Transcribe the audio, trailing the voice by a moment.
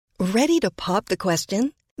Ready to pop the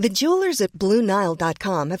question? The jewelers at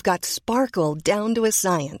BlueNile.com have got sparkle down to a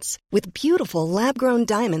science with beautiful lab-grown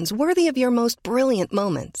diamonds worthy of your most brilliant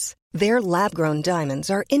moments. Their lab-grown diamonds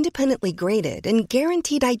are independently graded and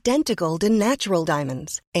guaranteed identical to natural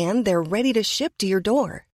diamonds, and they're ready to ship to your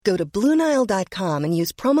door. Go to BlueNile.com and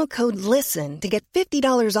use promo code LISTEN to get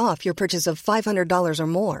 $50 off your purchase of $500 or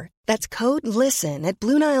more. That's code LISTEN at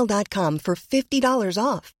BlueNile.com for $50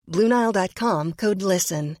 off. BlueNile.com, code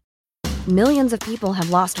LISTEN. Millions of people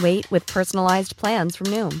have lost weight with personalized plans from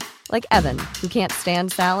Noom. Like Evan, who can't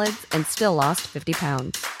stand salads and still lost 50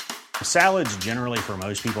 pounds. Salads generally for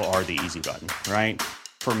most people are the easy button, right?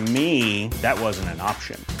 For me, that wasn't an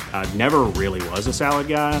option. I never really was a salad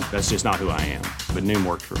guy. That's just not who I am. But Noom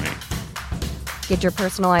worked for me. Get your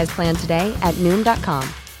personalized plan today at Noom.com.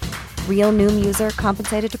 Real Noom user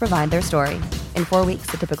compensated to provide their story. In 4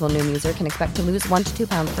 weeks, the typical Noom user can expect to lose 1 to 2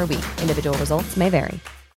 pounds per week. Individual results may vary.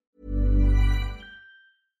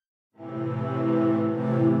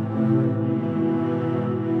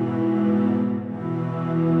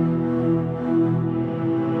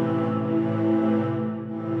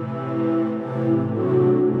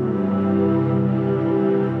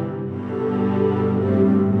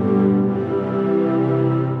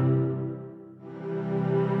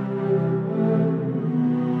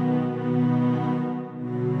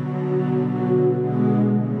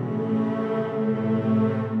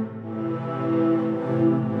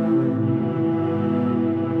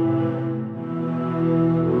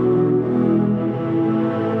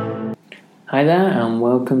 Hi there, and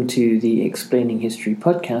welcome to the Explaining History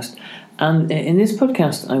podcast. And in this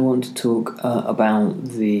podcast, I want to talk about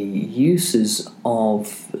the uses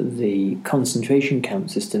of the concentration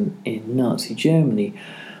camp system in Nazi Germany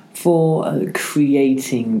for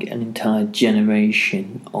creating an entire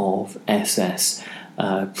generation of SS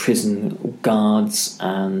prison guards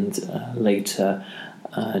and later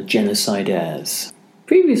genocidaires.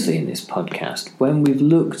 Previously in this podcast, when we've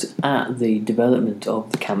looked at the development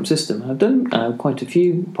of the camp system, I've done quite a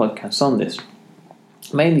few podcasts on this,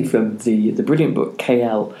 mainly from the brilliant book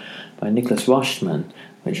KL by Nicholas Roschmann,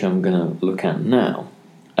 which I'm going to look at now.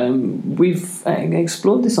 We've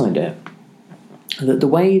explored this idea that the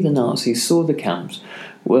way the Nazis saw the camps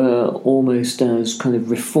were almost as kind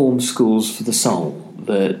of reform schools for the soul,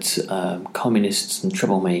 that communists and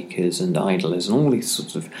troublemakers and idlers and all these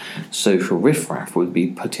sorts of social riffraff would be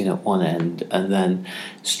put in at one end, and then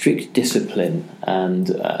strict discipline and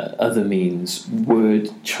other means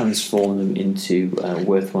would transform them into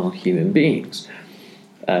worthwhile human beings.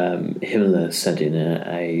 Himmler said in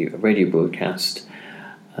a radio broadcast,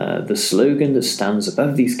 the slogan that stands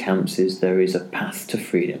above these camps is "There is a path to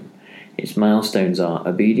freedom." Its milestones are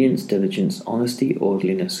obedience, diligence, honesty,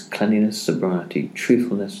 orderliness, cleanliness, sobriety,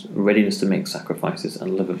 truthfulness, readiness to make sacrifices,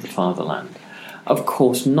 and love of the fatherland. Of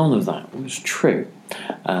course, none of that was true.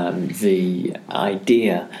 The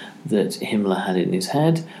idea that Himmler had in his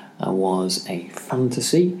head was a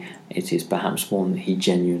fantasy. It is perhaps one that he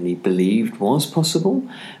genuinely believed was possible,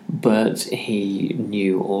 but he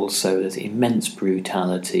knew also that immense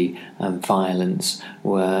brutality and violence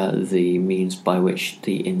were the means by which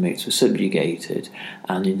the inmates were subjugated,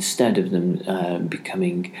 and instead of them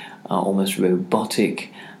becoming almost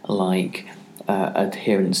robotic like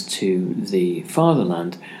adherents to the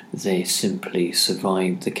fatherland, they simply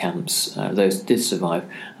survived the camps, those did survive,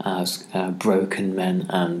 as broken men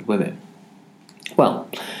and women. Well,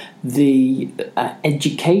 the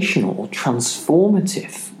educational or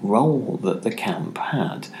transformative role that the camp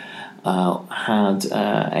had a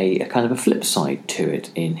kind of a flip side to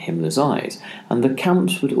it in Himmler's eyes, and the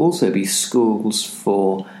camps would also be schools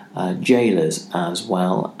for jailers as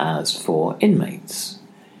well as for inmates.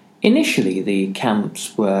 Initially, the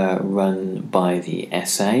camps were run by the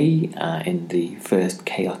SA in the first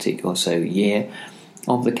chaotic or so year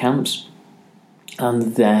of the camps,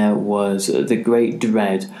 and there was the great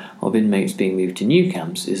dread of inmates being moved to new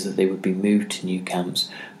camps is that they would be moved to new camps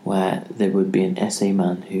where there would be an SA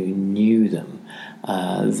man who knew them.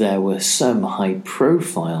 There were some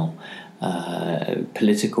high-profile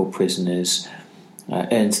political prisoners,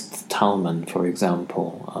 Ernst Thälmann, for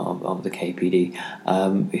example, of the KPD,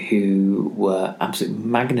 who were absolute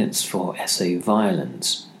magnets for SA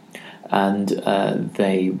violence, and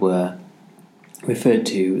they were referred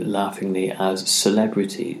to laughingly as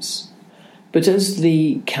celebrities. But as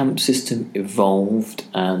the camp system evolved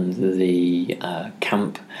and the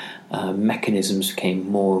camp mechanisms became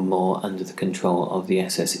more and more under the control of the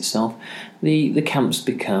SS itself, the camps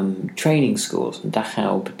become training schools. And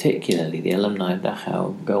Dachau particularly, the alumni of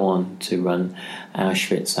Dachau go on to run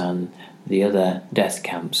Auschwitz and the other death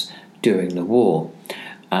camps during the war.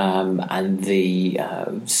 and the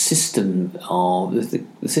systems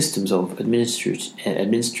of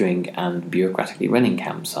administering and bureaucratically running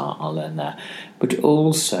camps are learned there, but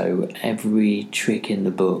also every trick in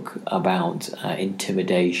the book about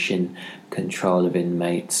intimidation, control of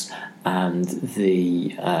inmates, and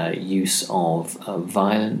the use of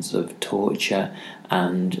violence, of torture,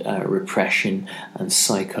 and repression, and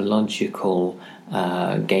psychological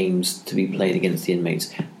games to be played against the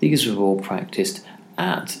inmates. These were all practiced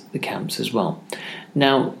at the camps as well.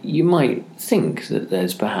 Now, you might think that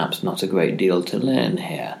there's perhaps not a great deal to learn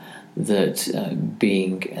here, that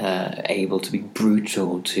being able to be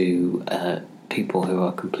brutal to people who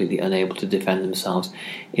are completely unable to defend themselves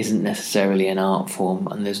isn't necessarily an art form,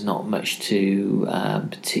 and there's not much to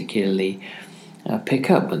particularly pick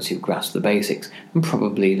up once you've grasped the basics. And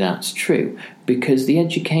probably that's true, because the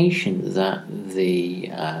education that the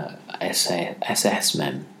SS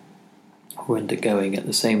men were undergoing at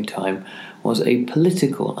the same time was a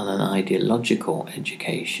political and an ideological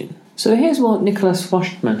education. So here's what Nicholas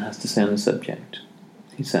Waschtman has to say on the subject.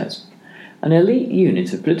 He says, "An elite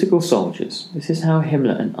unit of political soldiers, this is how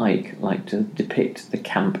Himmler and Eick like to depict the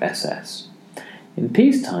camp SS. In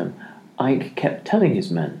peacetime, Eick kept telling his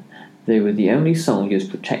men they were the only soldiers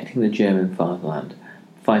protecting the German fatherland,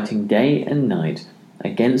 fighting day and night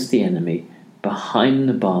against the enemy behind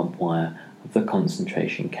the barbed wire of the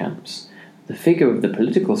concentration camps. The figure of the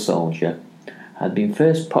political soldier had been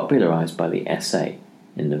first popularized by the SA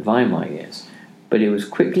in the Weimar years, but it was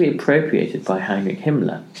quickly appropriated by Heinrich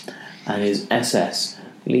Himmler and his SS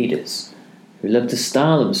leaders, who loved to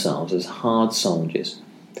style themselves as hard soldiers.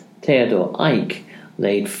 Theodor Eick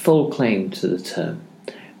laid full claim to the term,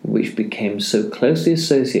 which became so closely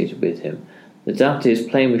associated with him that after his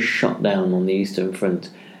plane was shot down on the Eastern Front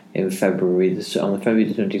on February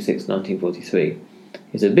 26, 1943,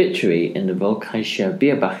 his obituary in the Volkischer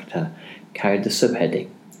Beobachter carried the subheading,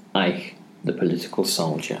 Eick, the political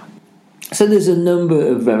soldier." So there's a number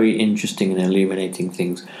of very interesting and illuminating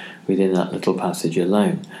things within that little passage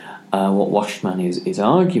alone. What Waschtman is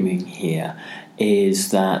arguing here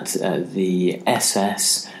is that the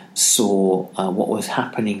SS saw what was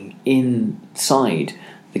happening inside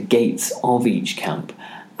the gates of each camp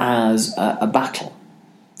as a battle.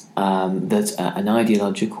 That an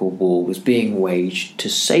ideological war was being waged to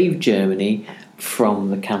save Germany from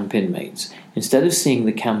the camp inmates. Instead of seeing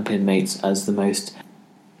the camp inmates as the most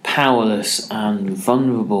powerless and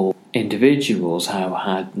vulnerable individuals who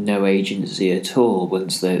had no agency at all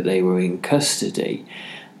once they were in custody,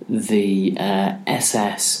 the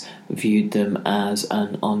SS viewed them as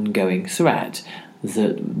an ongoing threat,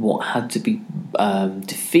 that what had to be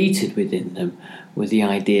defeated within them were the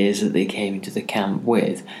ideas that they came into the camp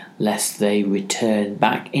with, lest they return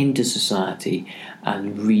back into society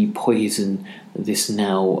and re-poison this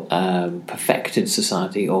now perfected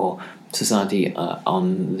society, or society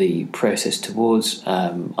on the process towards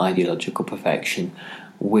ideological perfection,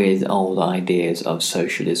 with old ideas of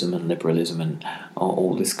socialism and liberalism and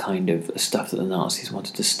all this kind of stuff that the Nazis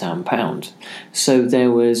wanted to stamp out. So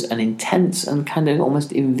there was an intense and kind of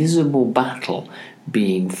almost invisible battle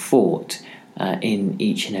being fought in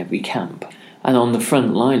each and every camp. And on the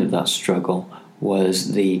front line of that struggle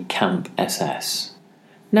was the Camp SS.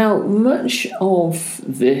 Now, much of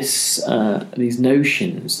this, these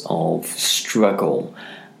notions of struggle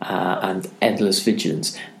and endless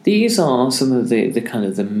vigilance, these are some of the kind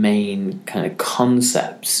of the main kind of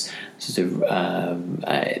concepts, sort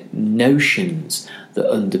of notions that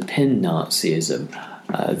underpin Nazism,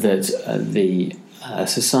 that the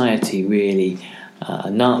society really, a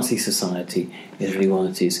Nazi society, is really one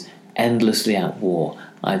that is endlessly at war,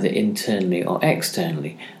 either internally or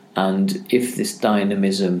externally. And if this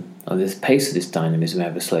dynamism, or this pace of this dynamism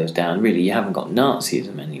ever slows down, really you haven't got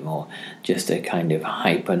Nazism anymore, just a kind of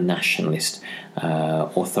hyper-nationalist,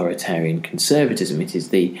 authoritarian conservatism. It is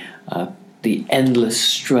the endless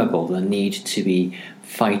struggle, the need to be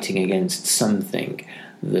fighting against something,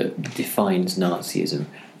 that defines Nazism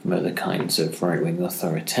from other kinds of right-wing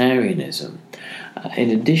authoritarianism. In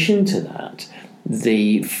addition to that,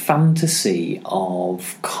 the fantasy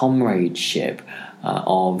of comradeship,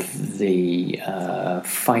 of the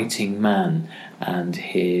fighting man and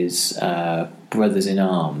his brothers in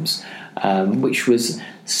arms, which was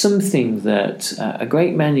something that a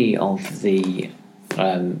great many of the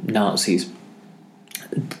Nazis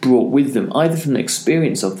brought with them, either from the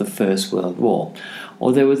experience of the First World War,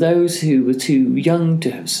 or there were those who were too young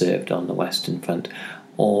to have served on the Western Front,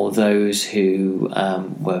 or those who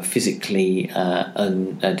were physically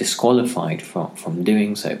disqualified from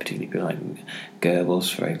doing so, particularly people like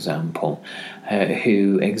Goebbels, for example,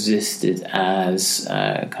 who existed as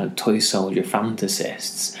kind of toy soldier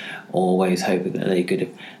fantasists, always hoping that they could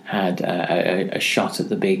have had a shot at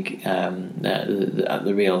the big, at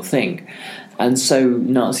the real thing. And so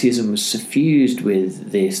Nazism was suffused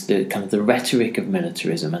with the kind of the rhetoric of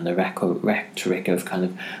militarism and the rhetoric of kind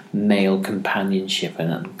of male companionship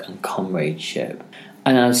and comradeship.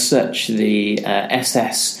 And as such, the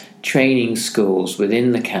SS training schools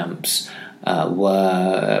within the camps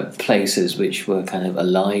were places which were kind of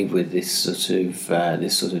alive with this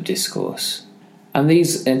sort of discourse. And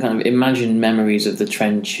these kind of imagined memories of the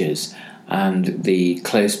trenches and the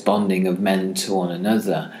close bonding of men to one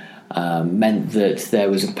another meant that there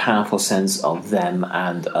was a powerful sense of them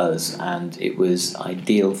and us, and it was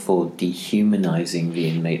ideal for dehumanizing the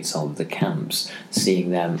inmates of the camps, seeing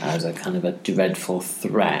them as a kind of a dreadful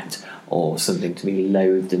threat or something to be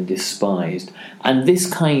loathed and despised. And this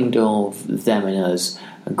kind of them and us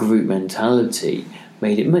group mentality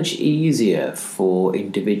made it much easier for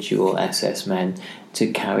individual SS men to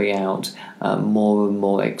carry out more and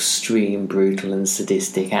more extreme, brutal and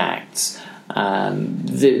sadistic acts.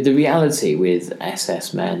 The reality with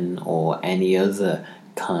SS men or any other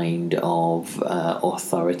kind of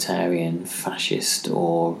authoritarian, fascist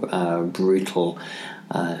or brutal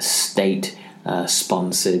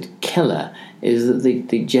state-sponsored killer is that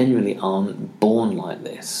they generally aren't born like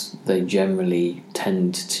this. They generally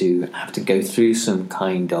tend to have to go through some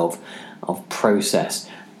kind of process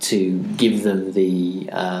to give them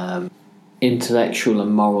the intellectual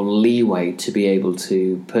and moral leeway to be able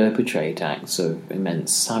to perpetrate acts of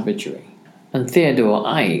immense savagery. And Theodor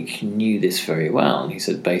Eick knew this very well. He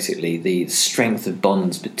said basically the strength of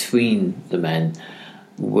bonds between the men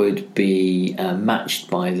would be matched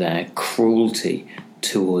by their cruelty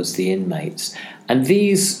towards the inmates. And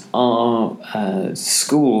these are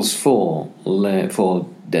schools for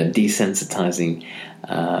desensitizing,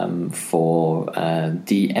 for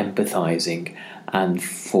de-empathizing, and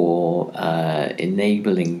for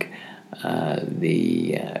enabling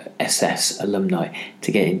the SS alumni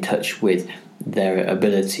to get in touch with their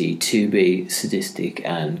ability to be sadistic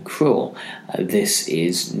and cruel. This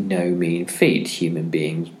is no mean feat. Human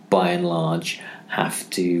beings, by and large, have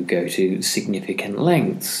to go to significant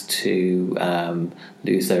lengths to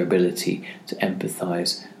lose their ability to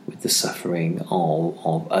empathise with the suffering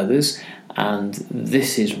of others. And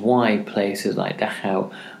this is why places like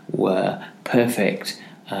Dachau were perfect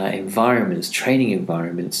environments, training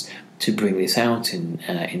environments, to bring this out in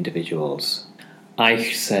individuals.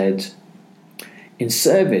 Eich said, "In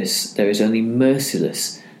service there is only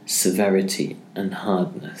merciless severity and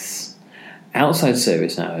hardness. Outside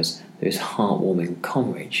service hours there is heartwarming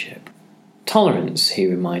comradeship. Tolerance," he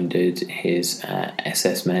reminded his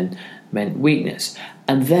SS men, meant weakness.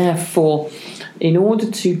 And therefore, in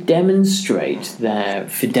order to demonstrate their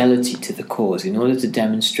fidelity to the cause, in order to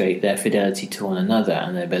demonstrate their fidelity to one another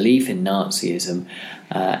and their belief in Nazism,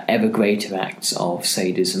 ever greater acts of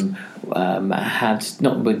sadism had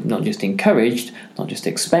not just encouraged, not just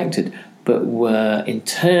expected, but were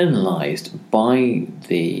internalised by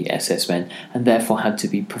the SS men and therefore had to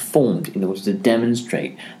be performed in order to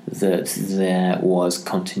demonstrate that there was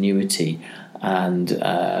continuity and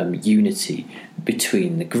unity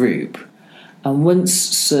between the group. And once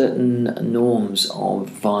certain norms of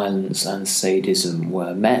violence and sadism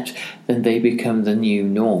were met, then they become the new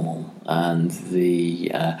normal, and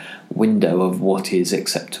the window of what is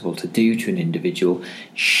acceptable to do to an individual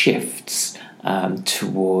shifts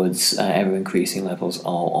towards ever-increasing levels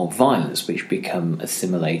of violence, which become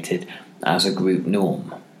assimilated as a group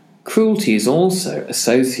norm. Cruelty is also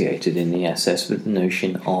associated in the SS with the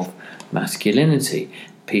notion of masculinity.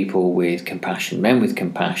 People with compassion, men with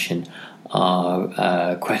compassion,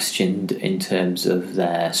 are questioned in terms of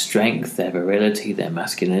their strength, their virility, their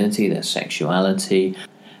masculinity, their sexuality.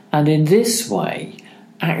 And in this way,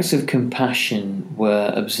 acts of compassion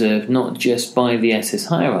were observed not just by the SS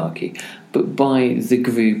hierarchy, but by the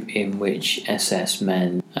group in which SS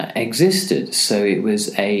men existed. So it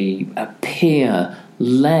was a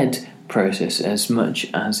peer-led process as much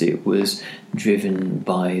as it was driven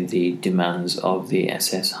by the demands of the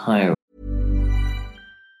SS hierarchy.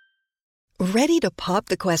 Ready to pop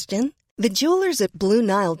the question? The jewelers at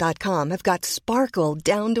BlueNile.com have got sparkle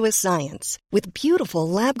down to a science with beautiful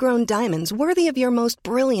lab-grown diamonds worthy of your most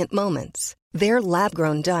brilliant moments. Their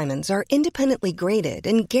lab-grown diamonds are independently graded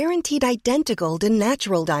and guaranteed identical to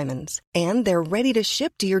natural diamonds, and they're ready to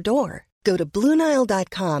ship to your door. Go to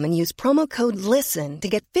BlueNile.com and use promo code LISTEN to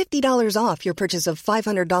get $50 off your purchase of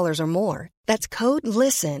 $500 or more. That's code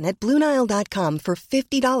LISTEN at BlueNile.com for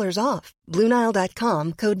 $50 off.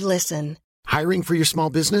 BlueNile.com, code LISTEN. Hiring for your small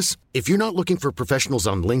business? If you're not looking for professionals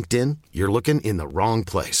on LinkedIn, you're looking in the wrong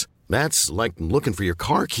place. That's like looking for your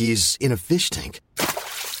car keys in a fish tank.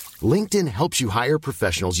 LinkedIn helps you hire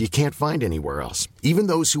professionals you can't find anywhere else, even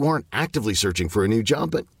those who aren't actively searching for a new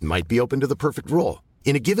job but might be open to the perfect role.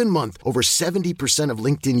 In a given month, over 70% of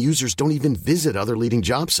LinkedIn users don't even visit other leading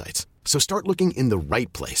job sites. So start looking in the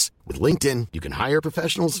right place. With LinkedIn, you can hire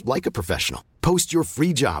professionals like a professional. Post your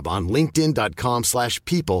free job on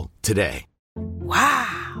linkedin.com/people today.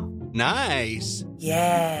 Wow. Nice.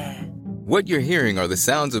 Yeah. What you're hearing are the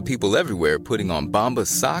sounds of people everywhere putting on Bombas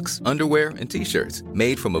socks, underwear, and T-shirts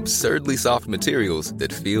made from absurdly soft materials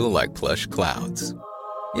that feel like plush clouds.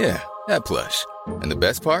 Yeah, that plush. And the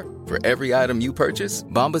best part? For every item you purchase,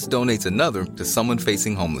 Bombas donates another to someone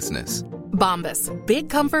facing homelessness. Bombas. Big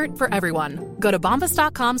comfort for everyone. Go to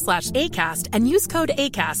bombas.com/ACAST and use code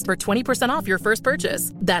ACAST for 20% off your first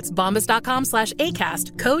purchase. That's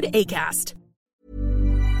bombas.com/ACAST. Code ACAST.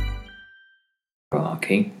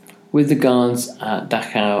 Hierarchy, with the guards at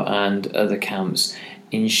Dachau and other camps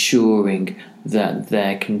ensuring that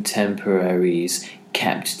their contemporaries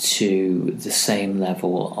kept to the same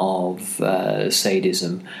level of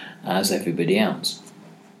sadism as everybody else.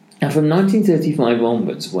 Now, from 1935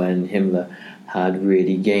 onwards, when Himmler had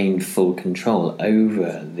really gained full control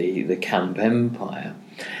over the camp empire,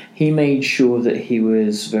 he made sure that he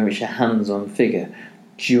was very much a hands-on figure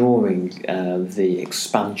during the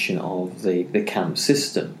expansion of the camp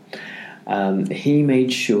system. He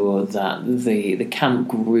made sure that the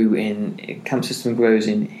camp system grows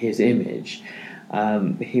in his image.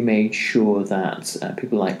 He made sure that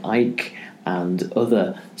people like Eick and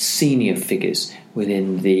other senior figures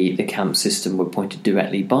within the camp system were appointed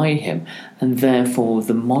directly by him, and therefore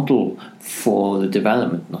the model for the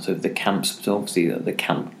development, not of the camps, but obviously the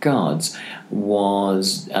camp guards,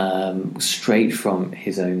 was straight from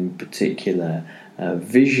his own particular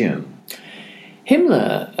vision.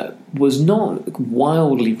 Himmler was not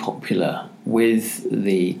wildly popular with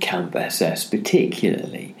the camp SS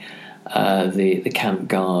particularly. The camp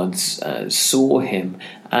guards saw him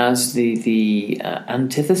as the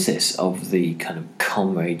antithesis of the kind of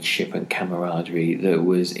comradeship and camaraderie that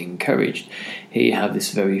was encouraged. He had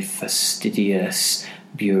this very fastidious,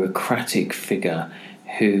 bureaucratic figure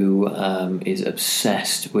who is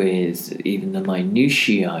obsessed with even the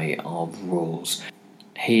minutiae of rules.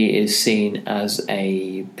 He is seen as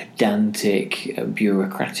a pedantic,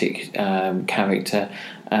 bureaucratic character,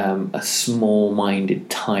 a small-minded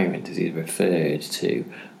tyrant, as he's referred to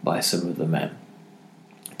by some of the men.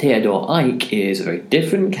 Theodor Eick is a very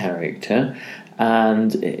different character,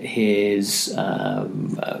 and his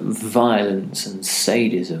violence and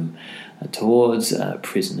sadism towards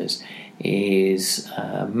prisoners is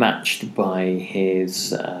matched by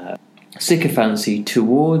his sycophancy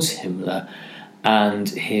towards Himmler and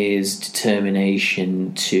his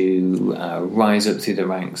determination to rise up through the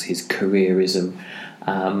ranks, his careerism,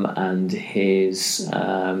 and his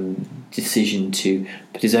decision to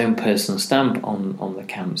put his own personal stamp on the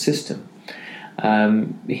camp system.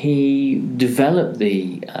 He developed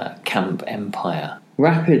the camp empire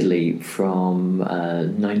rapidly from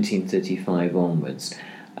 1935 onwards.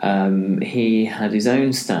 He had his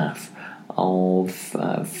own staff of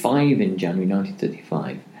 5 in January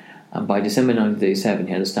 1935. And by December 1937,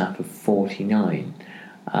 he had a staff of 49,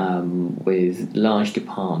 with large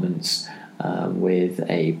departments, with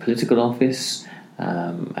a political office,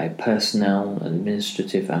 a personnel,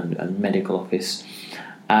 administrative and medical office.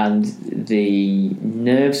 And the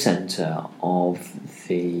nerve centre of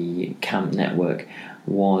the camp network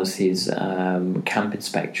was his camp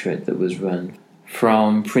inspectorate that was run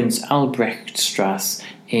from Prince Albrechtstrasse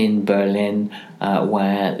in Berlin,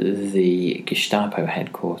 where the Gestapo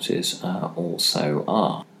headquarters also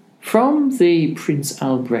are. From the Prince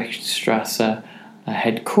Albrechtstrasse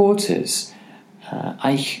headquarters,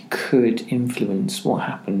 Eick could influence what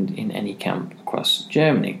happened in any camp across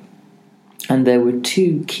Germany. And there were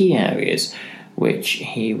 2 key areas which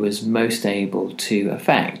he was most able to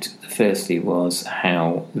affect. Firstly was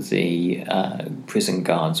how the prison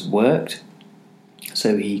guards worked,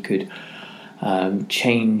 so he could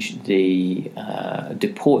change the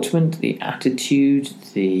deportment, the attitude,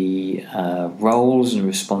 the roles and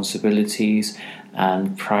responsibilities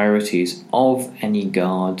and priorities of any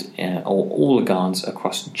guard or all the guards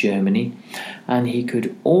across Germany. And he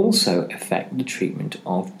could also affect the treatment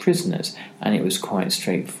of prisoners, and it was quite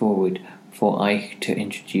straightforward for Eick to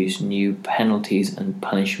introduce new penalties and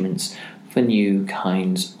punishments for new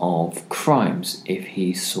kinds of crimes if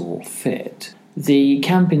he saw fit. The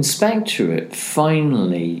camp inspectorate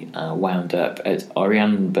finally wound up at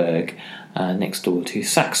Oranienburg, next door to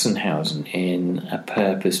Sachsenhausen, in a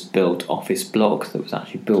purpose-built office block that was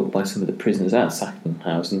actually built by some of the prisoners at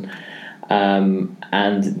Sachsenhausen.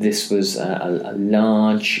 And this was a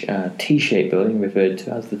large T-shaped building, referred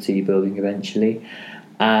to as the T building eventually,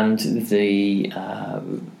 and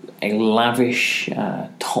a lavish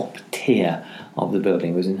top tier of the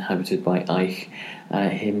building was inhabited by Eich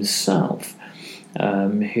himself,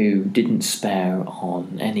 who didn't spare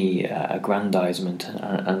on any aggrandizement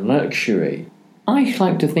and luxury. Eich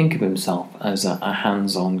liked to think of himself as a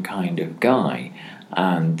hands-on kind of guy,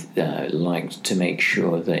 and liked to make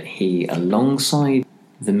sure that he, alongside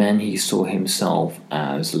the men he saw himself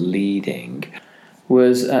as leading,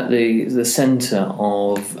 was at the centre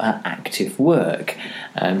of active work.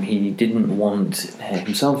 He didn't want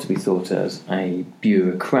himself to be thought as a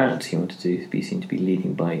bureaucrat. He wanted to be seen to be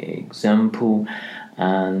leading by example,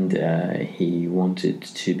 and he wanted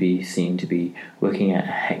to be seen to be working at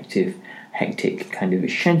a hectic kind of a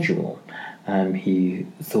schedule. He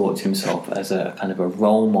thought himself as a kind of a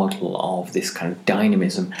role model of this kind of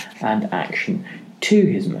dynamism and action to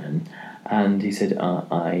his men. And he said, he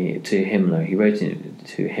wrote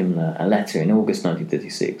to Himmler a letter in August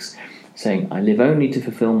 1936 saying, "I live only to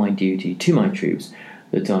fulfill my duty to my troops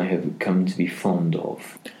that I have come to be fond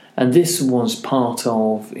of." And this was part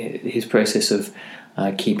of his process of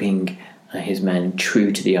keeping his men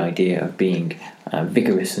true to the idea of being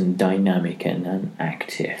vigorous and dynamic and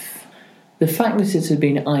active. The fact that it had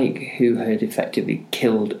been Eich who had effectively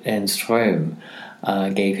killed Ernst Röhm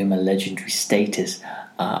gave him a legendary status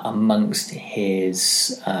amongst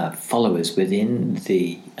his followers within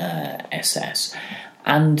the SS.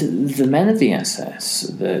 And the men of the SS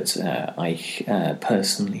that Eich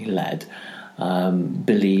personally led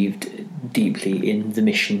believed deeply in the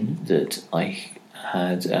mission that Eich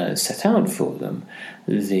had set out for them,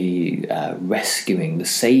 the rescuing, the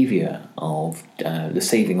saving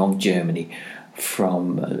of Germany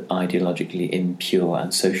from ideologically impure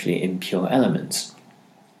and socially impure elements.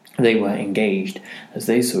 They were engaged, as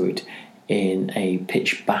they saw it, in a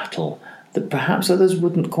pitched battle that perhaps others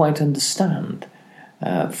wouldn't quite understand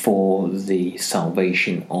for the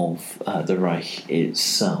salvation of the Reich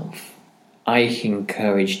itself. Eich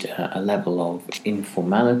encouraged a level of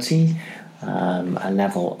informality, a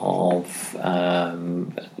level of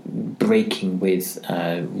breaking with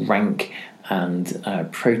rank and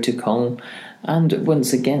protocol, and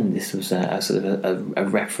once again this was a sort of a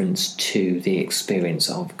reference to the experience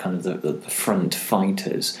of kind of the front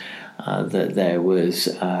fighters, that there was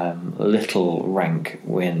little rank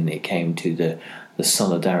when it came to the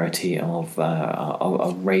solidarity of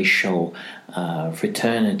racial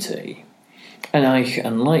fraternity. And Eich,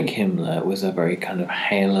 unlike Himmler, was a very kind of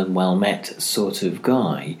hail and well-met sort of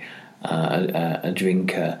guy, a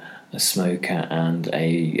drinker, a smoker, and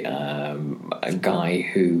a guy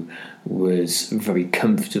who was very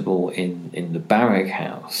comfortable in the barrack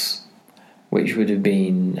house, which would have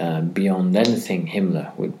been beyond anything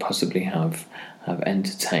Himmler would possibly have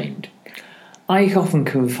entertained. Eich often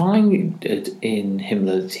confided in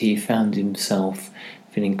Himmler that he found himself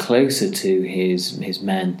feeling closer to his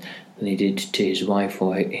men than he did to his wife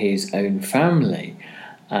or his own family.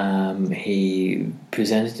 He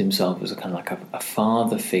presented himself as a kind of like a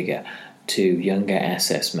father figure to younger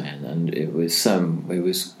SS men, and it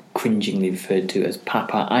was cringingly referred to as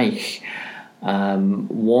Papa Eich.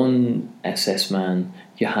 One SS man,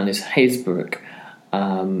 Johannes Heesbroek,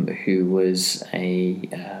 who was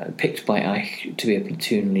picked by Eich to be a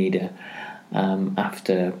platoon leader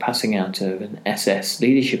after passing out of an SS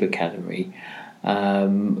leadership academy.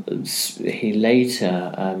 He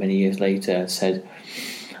later, many years later, said,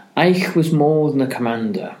 "Eich was more than a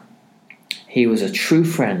commander. He was a true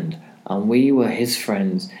friend, and we were his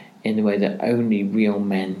friends in the way that only real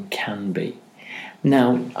men can be."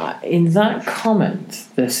 Now, in that comment,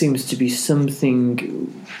 there seems to be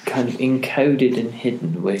something kind of encoded and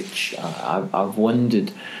hidden, which I've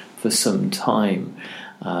wondered for some time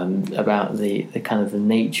about the kind of the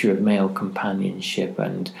nature of male companionship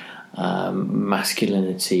and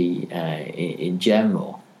masculinity in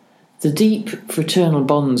general. The deep fraternal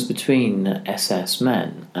bonds between SS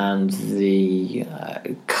men and the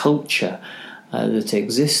culture that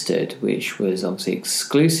existed, which was obviously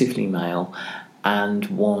exclusively male, and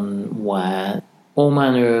one where all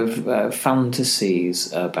manner of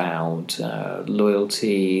fantasies about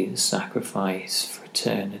loyalty, sacrifice,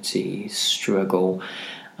 fraternity, struggle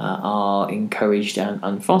are encouraged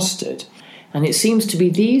and fostered. And it seems to be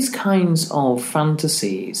these kinds of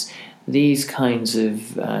fantasies these kinds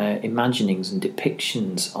of imaginings and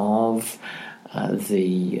depictions of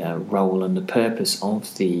the role and the purpose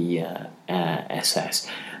of the SS,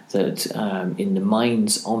 that in the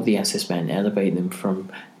minds of the SS men elevate them from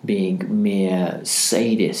being mere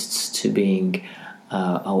sadists to being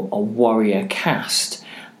a warrior caste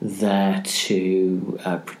there to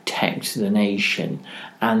protect the nation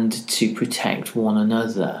and to protect one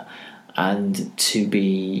another, and to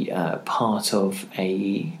be part of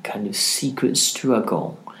a kind of secret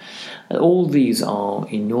struggle. All these are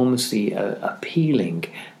enormously appealing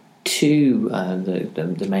to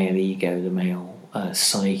the male ego, the male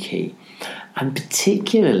psyche, and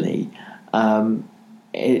particularly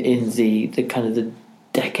in the kind of the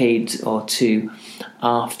decade or two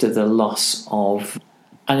after the loss of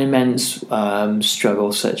an immense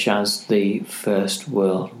struggle such as the First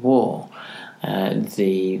World War.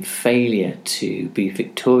 The failure to be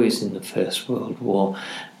victorious in the First World War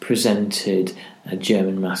presented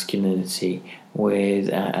German masculinity with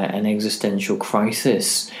an existential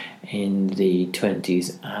crisis in the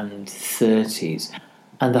 20s and 30s.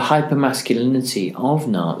 And the hypermasculinity of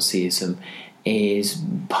Nazism is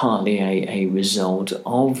partly a result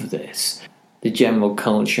of this. The general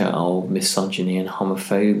culture of misogyny and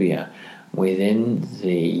homophobia within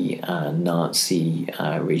the Nazi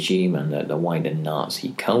regime and the wider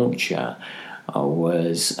Nazi culture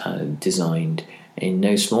was designed in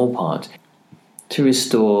no small part to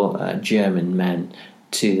restore German men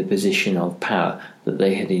to the position of power that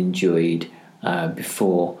they had enjoyed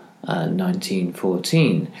before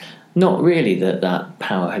 1914. Not really that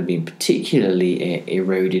power had been particularly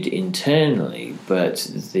eroded internally, but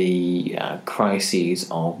the crises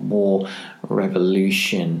of war,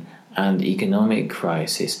 revolution, and economic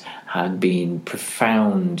crisis had been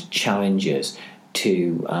profound challenges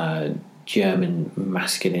to German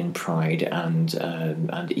masculine pride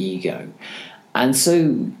and ego. And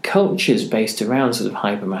so cultures based around sort of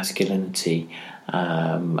hypermasculinity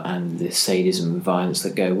and the sadism and violence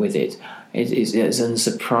that go with it, it's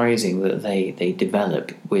unsurprising that they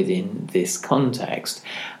develop within this context.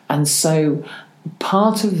 And so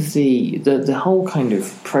part of the whole kind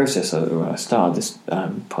of process I started this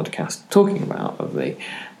podcast talking about, of the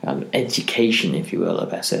education, if you will,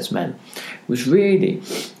 of SS men, was really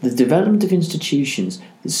the development of institutions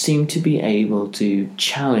that seem to be able to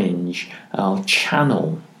challenge or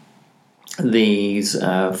channel these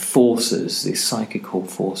forces, these psychical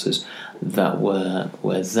forces that were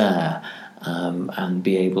there, and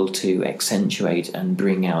be able to accentuate and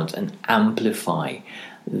bring out and amplify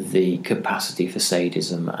the capacity for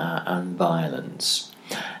sadism and violence.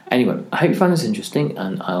 Anyway, I hope you find this interesting,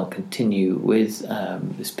 and I'll continue with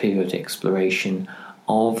this periodic exploration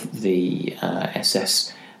of the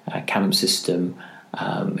SS camp system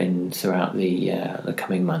throughout the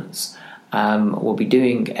coming months. We'll be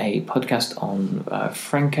doing a podcast on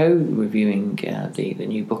Franco, reviewing the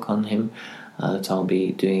new book on him that I'll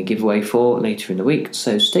be doing a giveaway for later in the week,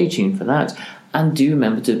 so stay tuned for that. And do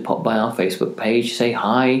remember to pop by our Facebook page, say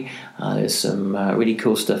hi. There's some really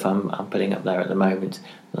cool stuff I'm putting up there at the moment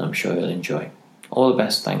that I'm sure you'll enjoy. All the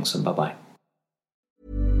best, thanks, and bye-bye.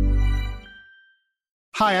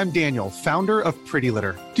 Hi, I'm Daniel, founder of Pretty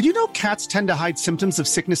Litter. Did you know cats tend to hide symptoms of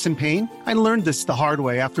sickness and pain? I learned this the hard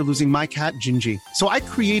way after losing my cat, Gingy. So I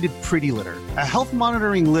created Pretty Litter, a health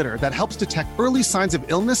monitoring litter that helps detect early signs of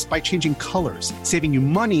illness by changing colors, saving you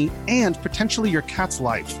money and potentially your cat's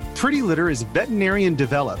life. Pretty Litter is veterinarian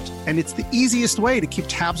developed, and it's the easiest way to keep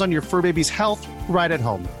tabs on your fur baby's health right at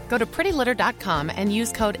home. Go to prettylitter.com and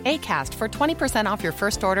use code ACAST for 20% off your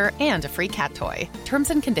first order and a free cat toy.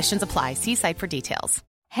 Terms and conditions apply. See site for details.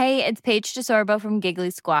 Hey, it's Paige DeSorbo from Giggly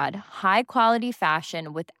Squad. High quality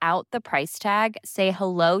fashion without the price tag. Say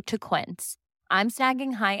hello to Quince. I'm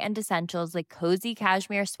snagging high-end essentials like cozy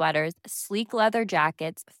cashmere sweaters, sleek leather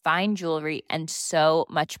jackets, fine jewelry, and so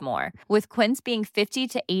much more. With Quince being 50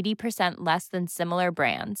 to 80% less than similar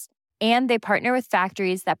brands. And they partner with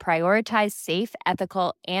factories that prioritize safe,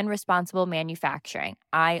 ethical, and responsible manufacturing.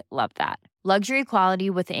 I love that. Luxury quality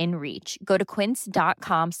within reach. Go to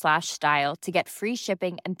quince.com/style to get free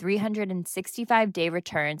shipping and 365-day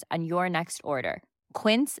returns on your next order.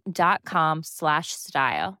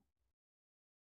 Quince.com/style.